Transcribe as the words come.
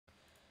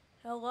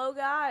Hello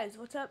guys,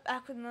 what's up?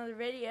 Back with another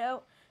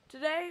video.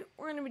 Today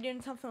we're going to be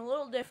doing something a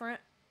little different.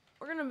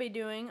 We're going to be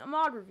doing a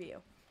mod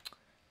review.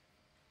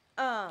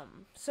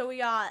 So we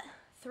got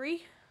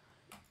three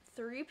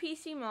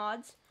PC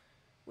mods.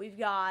 We've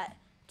got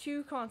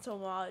 2 console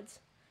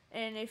mods.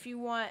 And if you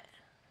want,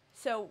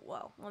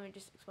 let me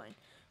just explain.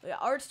 We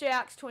got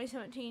ArtsJax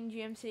 2017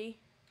 GMC.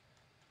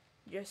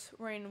 Just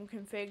random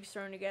configs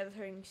thrown together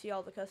so you can see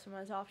all the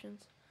customized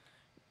options.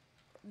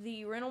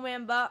 The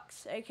Rentalman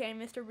Bucks, aka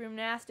Mr.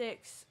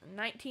 Boomnastics,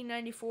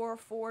 1994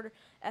 Ford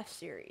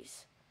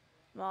F-Series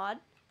mod.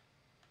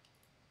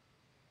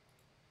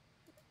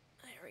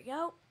 There we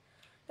go.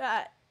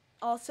 Got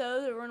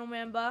also the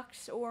Rentalman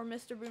Bucks or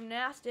Mr.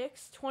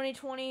 Boomnastics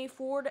 2020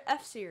 Ford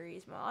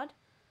F-Series mod.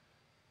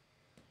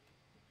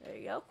 There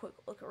you go. Quick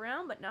look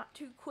around, but not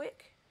too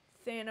quick.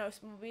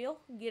 Thanos Mobile,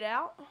 get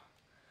out.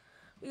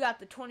 We got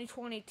the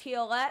 2020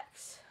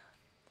 TLX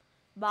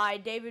by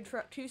David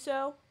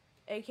Fructuoso,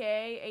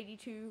 aka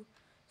 82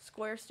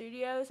 Square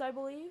Studios, I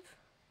believe.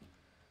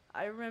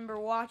 I remember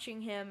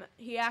watching him.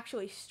 He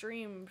actually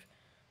streamed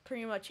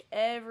pretty much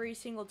every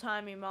single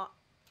time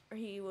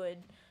he would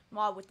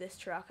mod with this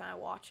truck, and I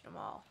watched them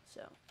all.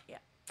 So yeah.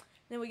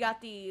 Then we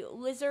got the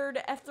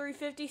Lizard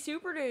F350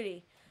 Super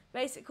Duty,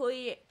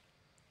 basically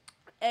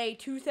a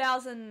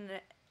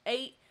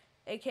 2008,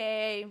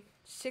 aka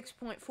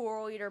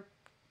 6.4 liter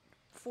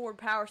Ford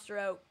Power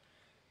Stroke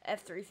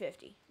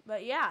F350.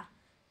 But yeah.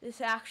 This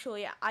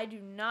actually, I do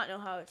not know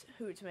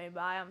who it's made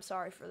by. I'm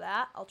sorry for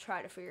that. I'll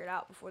try to figure it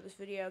out before this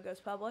video goes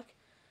public.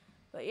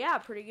 But yeah,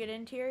 pretty good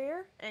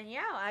interior. And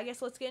yeah, I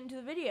guess let's get into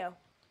the video.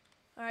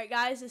 Alright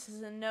guys, this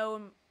is in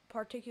no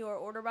particular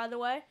order, by the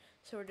way.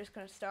 So we're just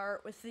going to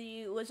start with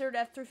the Lizard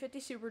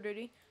F350 Super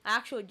Duty. I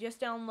actually just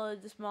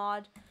downloaded this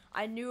mod.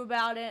 I knew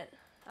about it.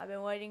 I've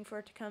been waiting for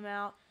it to come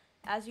out.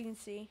 As you can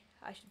see,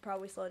 I should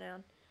probably slow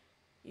down.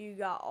 You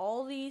got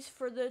all these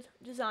for the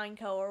design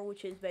color,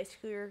 which is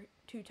basically your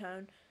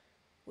two-tone,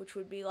 which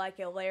would be like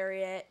a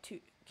Lariat,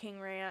 King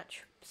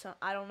Ranch.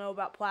 I don't know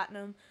about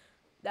Platinum.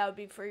 That would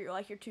be for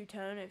your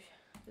two-tone if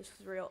this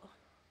was real.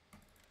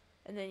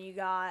 And then you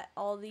got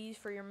all these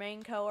for your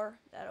main color.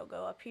 That'll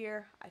go up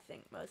here. I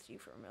think most of you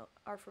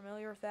are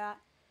familiar with that.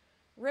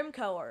 Rim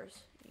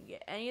colors. You can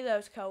get any of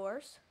those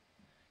colors.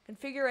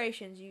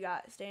 Configurations. You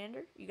got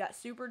standard. You got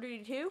Super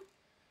Duty 2.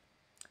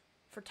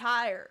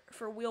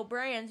 For wheel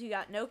brands, you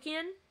got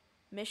Nokian,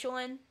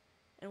 Michelin,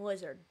 and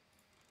Lizard.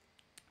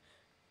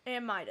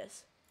 And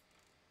Midas.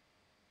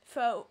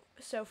 So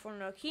for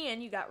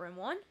Nokian, you got Rim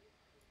 1,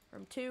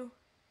 Rim 2,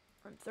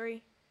 Rim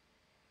 3,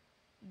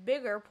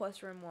 bigger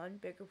plus Rim 1,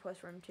 bigger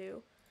plus Rim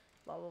 2,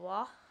 blah blah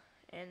blah.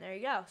 And there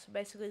you go. So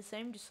basically the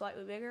same, just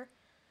slightly bigger.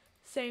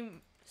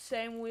 Same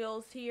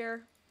wheels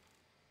here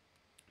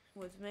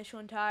with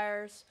Michelin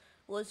tires.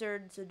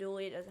 Lizard's a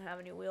dually, it doesn't have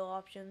any wheel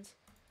options.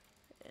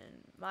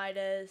 And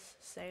Midas,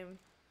 same.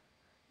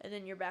 And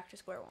then you're back to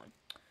square one.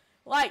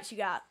 Lights, you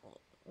got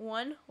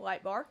 1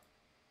 light bar.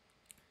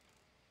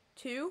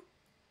 2.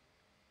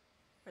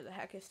 Where the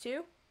heck is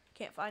 2?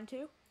 Can't find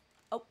 2.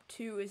 Oh,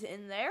 2 is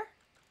in there.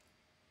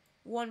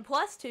 1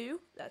 plus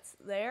 2, that's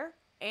there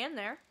and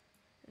there.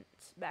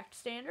 It's back to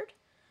standard.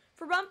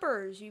 For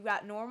bumpers, you've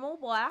got normal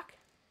black,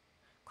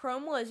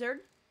 chrome lizard,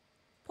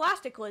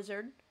 plastic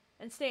lizard,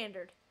 and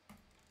standard.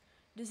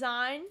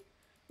 Design,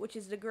 which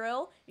is the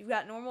grill, you've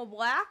got normal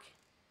black,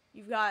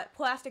 you've got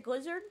plastic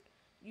lizard,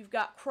 you've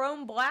got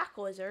chrome black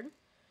lizard,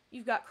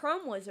 you've got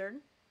chrome lizard,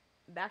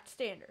 back to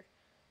standard.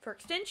 For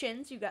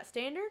extensions, you've got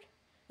standard,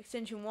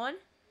 extension 1,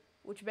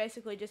 which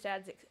basically just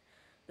adds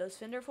those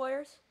fender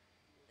flares.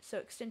 So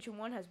extension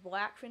 1 has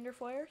black fender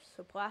flares,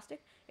 so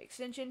plastic.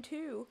 Extension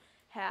 2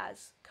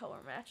 has color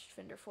matched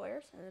fender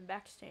flares, and then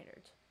back to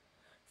standards.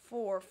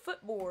 For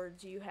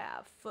footboards, you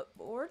have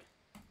footboard,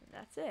 and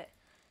that's it.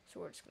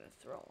 So we're just going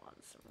to throw on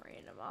some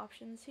random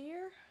options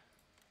here.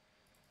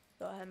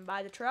 Go ahead and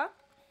buy the truck.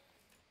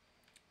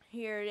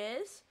 Here it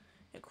is.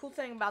 The cool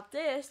thing about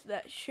this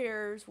that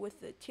shares with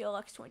the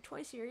TLX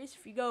 2020 series,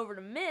 if you go over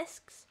to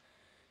MISCs,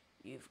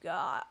 you've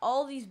got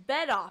all these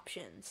bed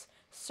options.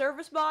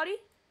 Service body,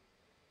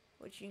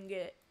 which you can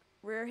get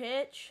rear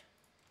hitch,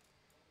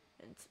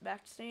 and it's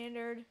back to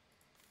standard.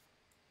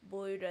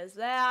 Blue does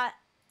that.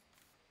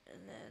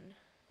 And then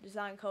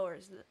design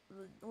colors,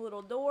 the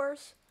little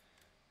doors.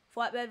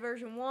 Flatbed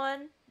version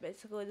 1,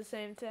 basically the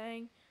same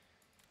thing.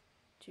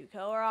 2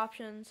 color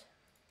options.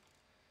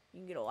 You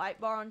can get a light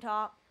bar on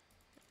top.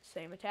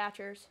 Same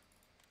attachers.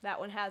 That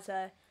one has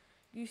a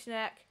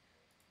gooseneck.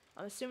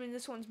 I'm assuming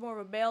this one's more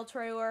of a bale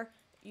trailer.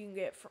 You can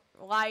get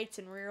lights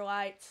and rear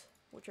lights,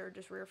 which are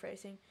just rear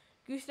facing.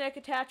 Gooseneck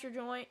attacher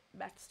joint,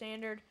 back to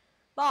standard.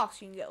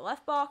 Box, you can get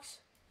left box,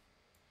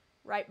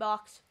 right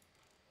box,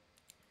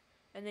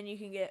 and then you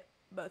can get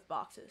both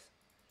boxes.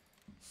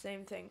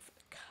 Same thing for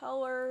the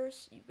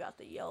colors. You've got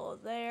the yellow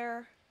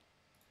there.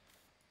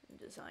 And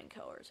design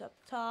colors up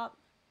top.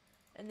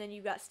 And then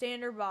you've got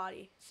standard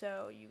body.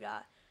 So you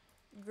got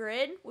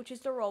grid, which is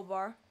the roll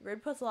bar.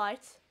 Grid plus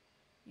lights.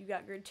 You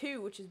got grid 2,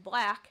 which is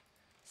black.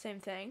 Same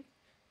thing.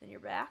 Then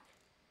you're back.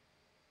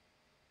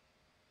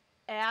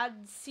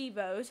 add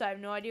SIVOs. I have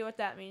no idea what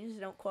that means.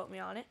 Don't quote me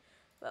on it.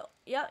 But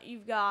yeah,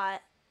 you've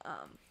got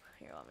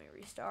here. Let me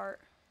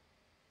restart.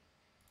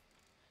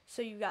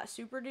 So you've got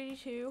Super Duty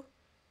 2.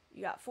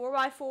 You got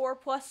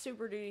 4x4 plus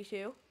Super Duty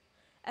 2.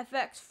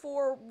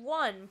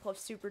 FX41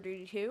 plus Super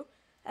Duty 2.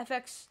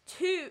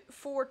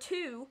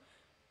 FX42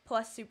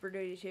 plus Super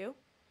Duty 2.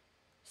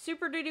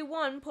 Super Duty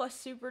 1 plus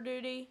Super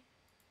Duty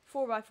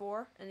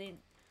 4x4. And then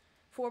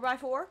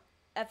 4x4.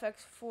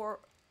 FX41,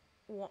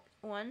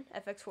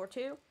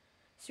 FX42,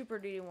 Super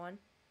Duty 1,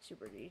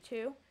 Super Duty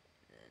 2,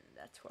 and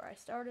that's where I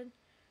started.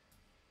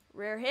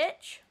 Rear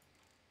hitch,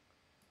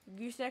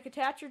 gooseneck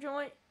attacher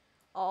joint,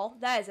 all.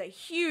 That is a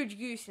huge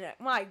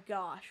gooseneck, my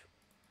gosh.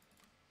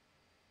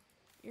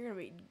 You're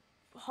going to be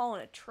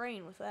hauling a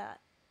train with that.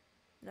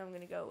 And I'm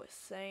going to go with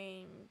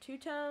same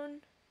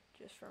two-tone,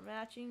 just for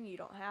matching. You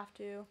don't have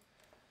to.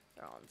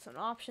 They're on some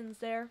options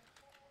there.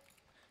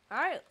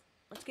 Alright,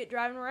 let's get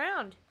driving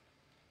around.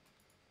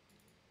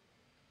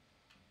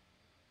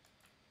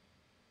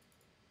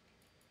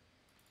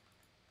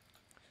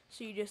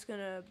 So you're just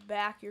gonna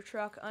back your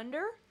truck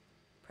under,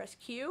 press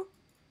Q,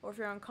 or if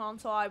you're on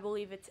console, I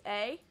believe it's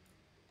A,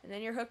 and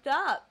then you're hooked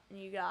up. And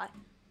you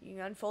can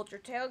unfold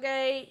your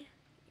tailgate,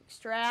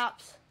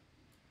 straps.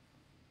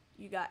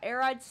 You got air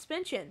ride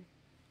suspension,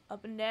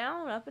 up and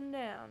down, up and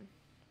down.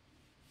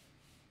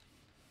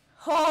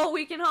 Oh,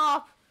 we can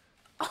hop.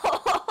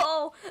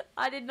 Oh,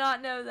 I did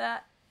not know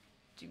that.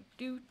 Do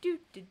do do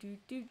do do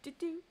do do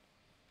do.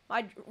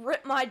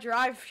 Rip my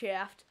drive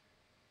shaft.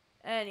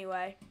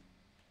 Anyway.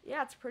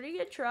 Yeah, it's a pretty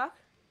good truck.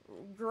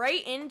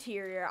 Great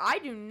interior. I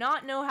do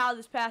not know how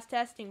this passed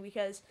testing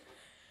because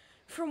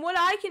from what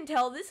I can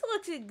tell, this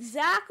looks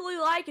exactly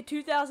like a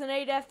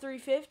 2008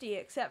 F350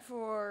 except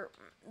for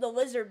the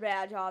lizard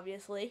badge,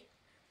 obviously.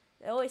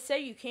 They always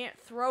say you can't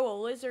throw a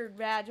lizard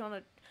badge on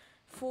a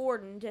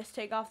Ford and just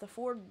take off the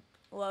Ford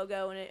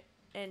logo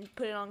and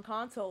put it on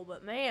console.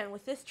 But man,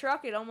 with this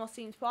truck, it almost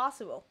seems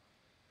possible.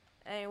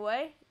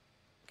 Anyway,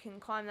 can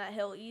climb that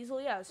hill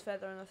easily. I was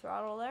feathering the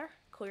throttle there.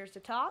 Clears the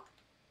top.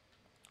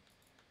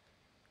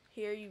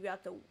 Here you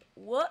got the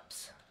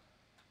whoops,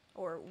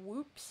 or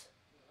whoops.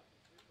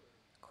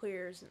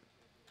 Clears,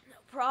 no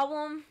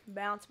problem.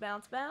 Bounce,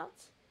 bounce,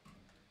 bounce.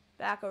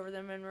 Back over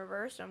them in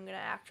reverse. I'm going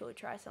to actually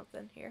try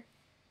something here.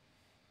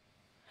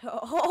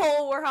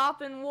 Oh, we're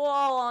hopping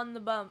wall on the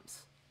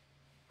bumps.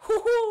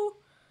 Woohoo!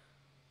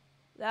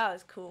 That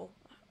was cool.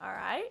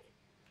 Alright.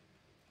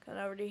 Come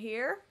over to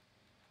here.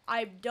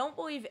 I don't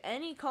believe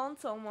any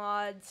console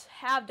mods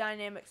have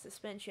dynamic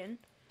suspension.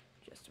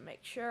 Just to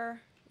make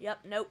sure. Yep,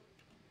 nope.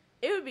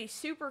 It would be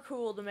super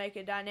cool to make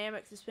a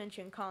dynamic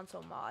suspension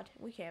console mod.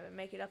 We can't even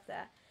make it up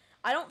that.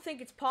 I don't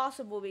think it's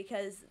possible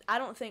because I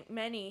don't think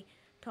many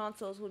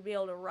consoles would be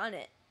able to run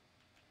it.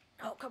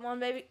 Oh, come on,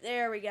 baby.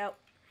 There we go.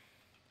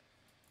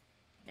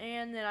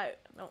 And then I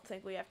don't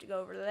think we have to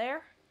go over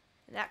there.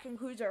 And that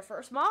concludes our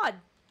first mod.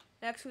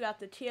 Next, we got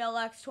the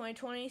TLX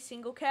 2020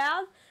 single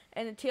cab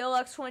and the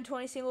TLX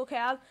 2020 single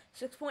cab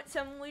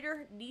 6.7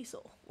 liter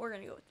diesel. We're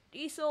going to go with the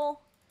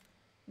diesel.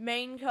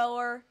 Main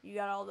color, you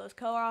got all those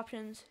color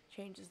options,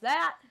 changes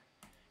that.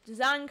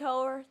 Design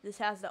color, this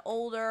has the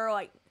older,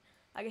 like,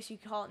 I guess you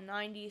could call it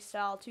 90s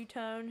style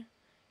two-tone,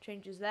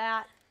 changes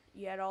that.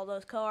 You had all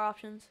those color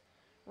options.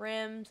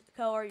 Rims,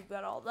 color, you've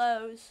got all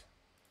those.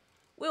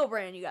 Wheel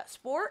brand, you got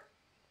Sport,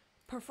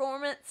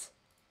 Performance,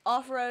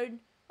 Off-Road,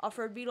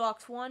 Off-Road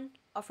B-Locks 1,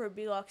 Off-Road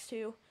B-Locks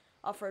 2,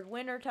 Off-Road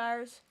Winter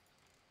tires,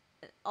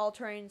 all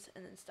terrains,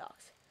 and then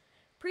stocks.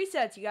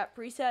 Presets, you got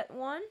Preset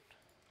 1,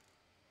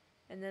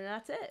 and then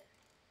that's it.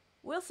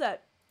 Wheel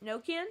set, no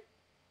kin,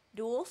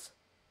 duals,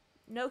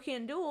 no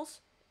kin duals,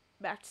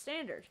 back to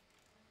standard.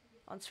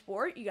 On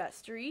Sport, you got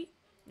Street,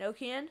 no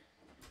kin,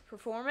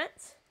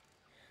 Performance,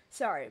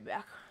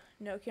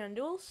 no kin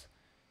duals,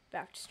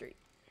 back to Street.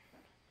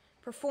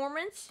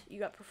 Performance, you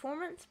got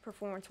Performance,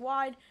 Performance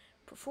wide,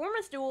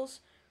 Performance duals,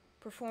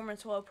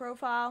 Performance low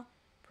profile,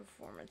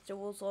 Performance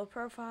duals low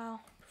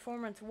profile,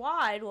 Performance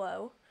wide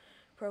low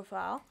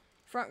profile.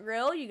 Front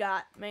grille, you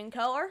got main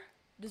color,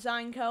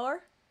 design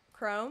color,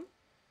 chrome,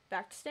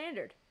 back to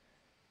standard.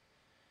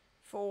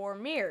 For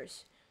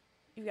mirrors,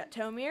 you've got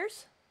tow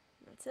mirrors,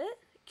 that's it.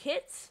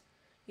 Kits,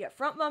 you got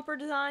front bumper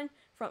design,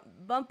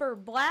 front bumper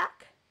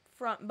black,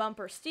 front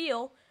bumper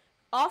steel,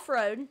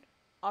 off-road,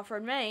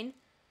 off-road main,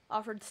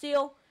 off-road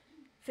steel,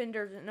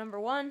 fenders number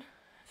 1,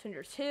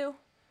 fenders 2,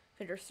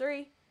 fenders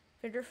 3,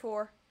 fender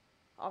 4,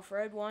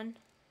 off-road 1,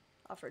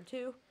 off-road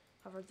 2,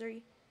 off-road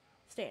 3,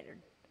 standard.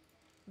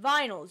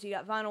 Vinyls, you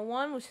got vinyl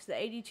 1, which is the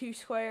 82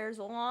 squares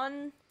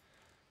lawn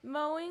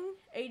mowing,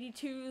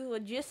 82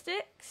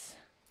 logistics,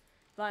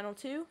 vinyl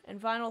 2, and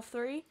vinyl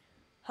 3,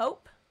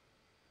 Hope.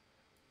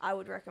 I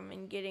would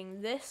recommend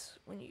getting this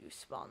when you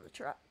spawn the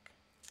truck.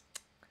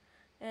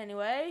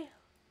 Anyway,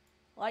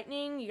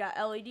 lighting, you got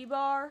LED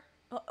bar,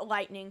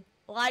 lighting,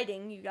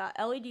 you got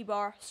LED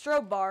bar,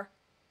 strobe bar,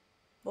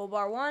 bull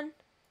bar 1.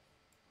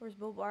 Where's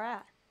bull bar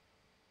at?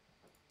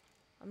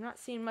 I'm not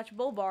seeing much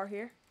bull bar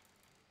here.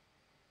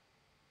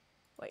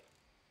 Wait,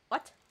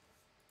 what?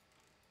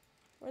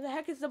 Where the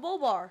heck is the bull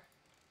bar?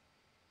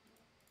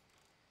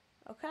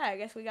 Okay, I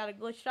guess we got a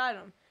glitched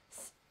item.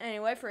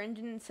 Anyway, for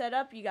engine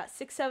setup, you got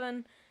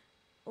 6.7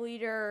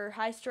 liter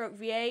high stroke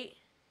V8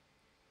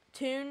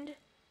 tuned,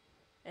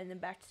 and then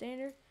back to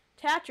standard.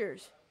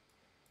 Attachers,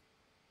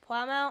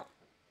 plow mount,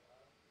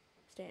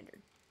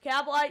 standard.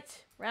 Cab lights,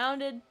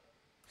 rounded,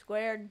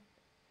 squared,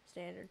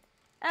 standard.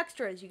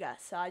 Extras, you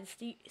got side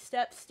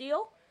step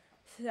steel,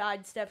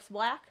 side steps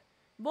black,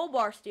 bull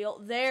bar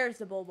steel. There's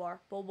the bull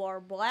bar. Bull bar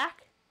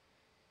black,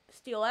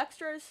 steel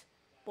extras,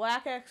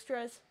 black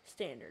extras,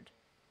 standard.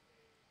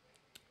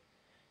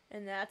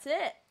 And that's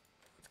it.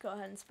 Let's go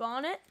ahead and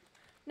spawn it.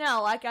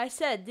 Now, like I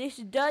said, this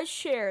does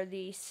share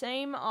the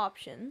same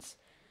options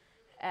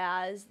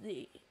as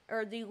the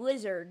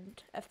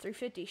Lizard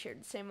F350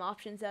 shared the same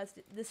options as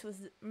this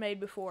was made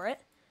before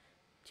it.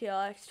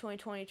 TLX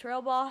 2020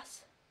 Trail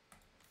Boss.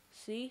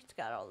 See, it's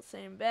got all the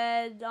same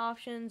bed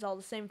options, all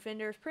the same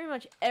fenders, pretty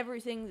much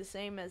everything the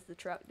same as the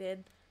truck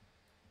did.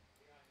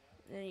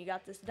 Then you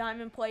got this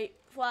diamond plate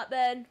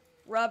flatbed,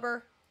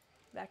 rubber,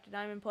 back to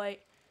diamond plate.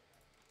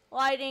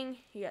 Lighting,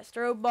 you got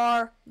strobe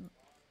bar,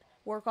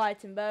 work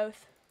lights in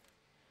both.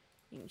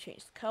 You can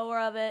change the color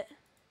of it.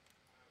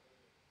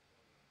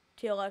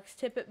 TLX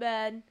tippet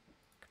bed,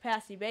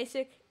 capacity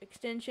basic,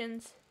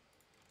 extensions.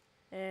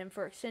 And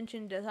for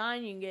extension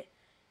design, you can get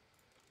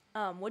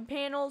wood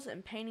panels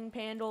and painting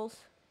panels.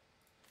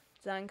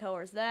 Design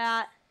color is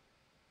that.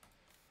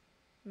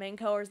 Main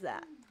color is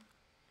that.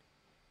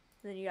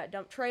 Then you got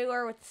dump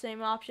trailer with the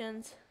same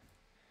options.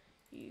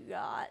 You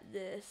got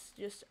this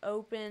just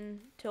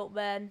open tilt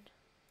bed,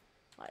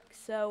 like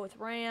so, with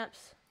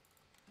ramps.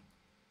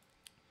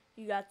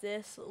 You got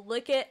this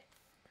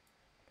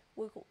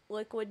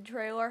liquid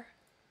trailer,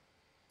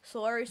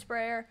 slurry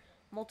sprayer,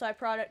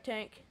 multi-product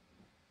tank,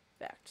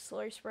 back to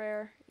slurry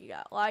sprayer. You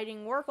got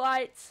lighting, work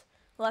lights,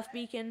 left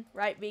beacon,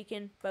 right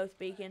beacon, both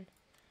beacon.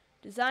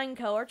 Design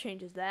color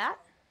changes that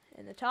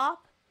in the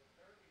top.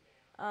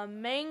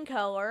 Main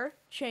color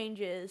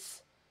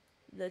changes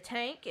the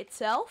tank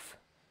itself.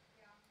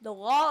 The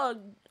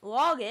log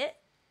it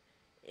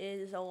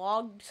is a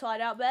log slide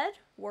out bed,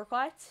 work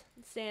lights,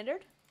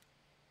 standard.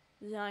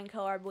 Design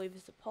color, I believe,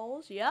 is the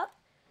poles, yep.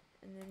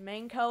 And then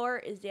main color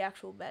is the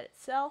actual bed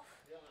itself.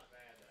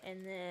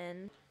 And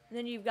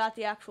then you've got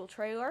the actual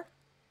trailer.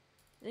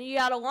 Then you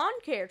got a lawn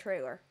care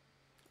trailer.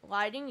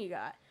 Lighting, you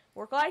got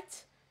work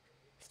lights,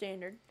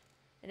 standard.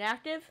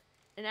 Inactive.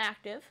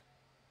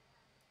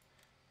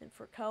 And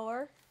for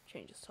color,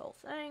 changes the whole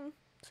thing,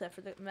 except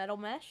for the metal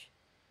mesh.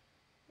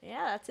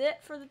 Yeah, that's it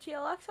for the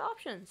TLX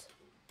options.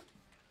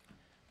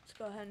 Let's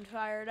go ahead and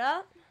fire it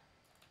up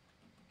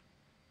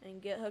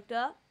and get hooked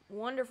up.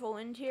 Wonderful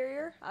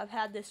interior. I've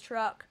had this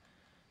truck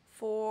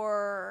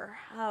for,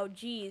 oh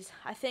geez,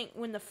 I think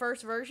when the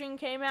first version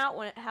came out,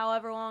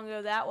 however long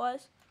ago that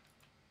was.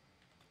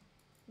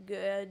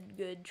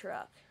 Good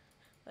truck.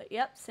 But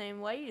yep,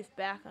 same way, you just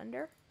back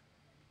under.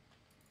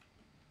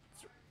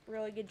 It's a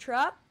really good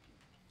truck.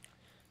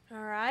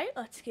 Alright,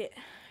 let's get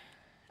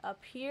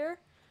up here.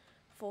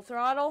 Full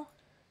throttle.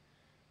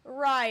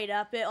 Right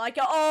up it like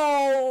a,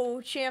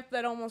 oh, champ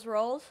that almost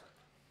rolls.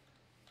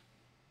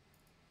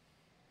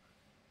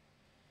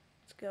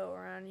 Let's go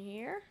around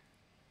here.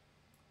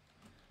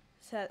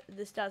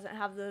 This doesn't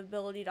have the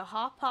ability to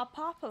hop,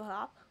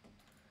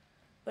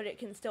 but it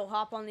can still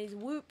hop on these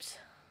whoops.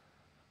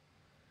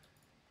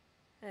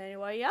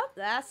 Anyway, yep,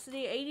 that's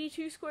the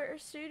 82 Square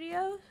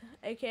Studio,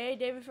 aka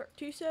David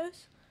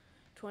Tusso's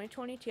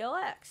 2020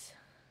 TLX.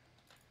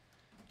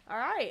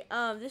 Alright,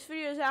 this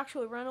video is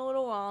actually run a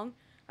little long.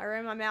 I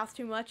ran my mouth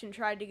too much and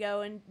tried to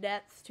go in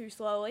depth too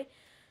slowly.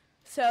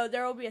 So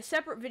there will be a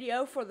separate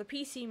video for the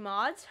PC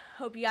mods.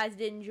 Hope you guys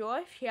did enjoy.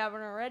 If you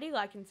haven't already,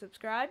 like and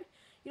subscribe.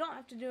 You don't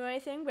have to do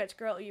anything, but it's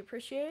greatly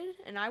appreciated.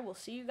 And I will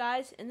see you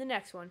guys in the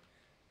next one.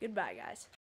 Goodbye, guys.